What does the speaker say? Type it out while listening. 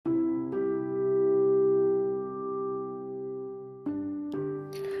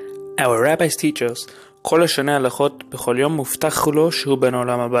Our rabbis teach us, כל השנה הלכות בכל יום מובטח לו שהוא בן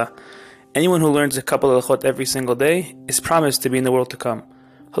העולם הבא. Anyone who learns a couple of halachot every single day is promised to be in the world to come.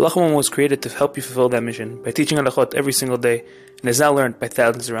 Halacha was created to help you fulfill that mission by teaching halachot every single day, and is now learned by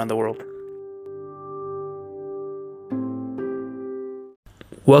thousands around the world.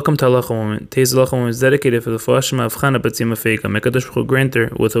 Welcome to Halacha Moment. Today's Halacha Moment is dedicated for the Refuah Shema of Chana Batzima Feika. May Kadosh Baruch Hu grant her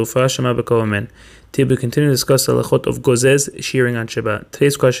with Refuah Shema B'Kol Amen. Today we continue to discuss the halachot of gozez, shearing on Shabbat.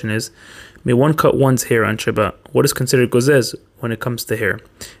 Today's question is, may one cut one's hair on Shabbat? What is considered gozez when it comes to hair?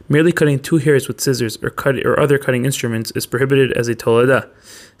 Merely cutting two hairs with scissors or other cutting instruments is prohibited as a toledah,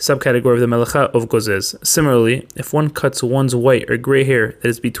 subcategory of the melacha of gozez. Similarly, if one cuts one's white or gray hair that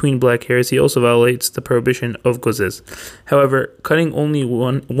is between black hairs, he also violates the prohibition of gozez. However, cutting only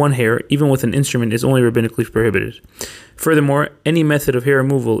one hair, even with an instrument, is only rabbinically prohibited. Furthermore, any method of hair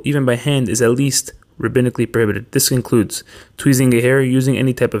removal, even by hand, is at least rabbinically prohibited. This includes tweezing a hair, using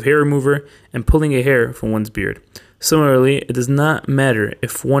any type of hair remover, and pulling a hair from one's beard. Similarly, it does not matter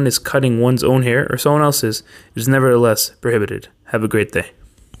if one is cutting one's own hair or someone else's, it is nevertheless prohibited. Have a great day.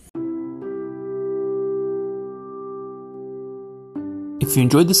 If you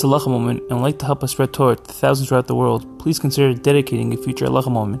enjoyed this Halacha Moment and would like to help us spread Torah to thousands throughout the world, please consider dedicating a future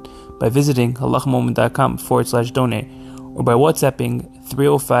Halacha Moment by visiting halachamoment.com/donate or by WhatsApping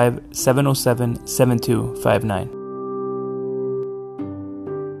 305-707-7259.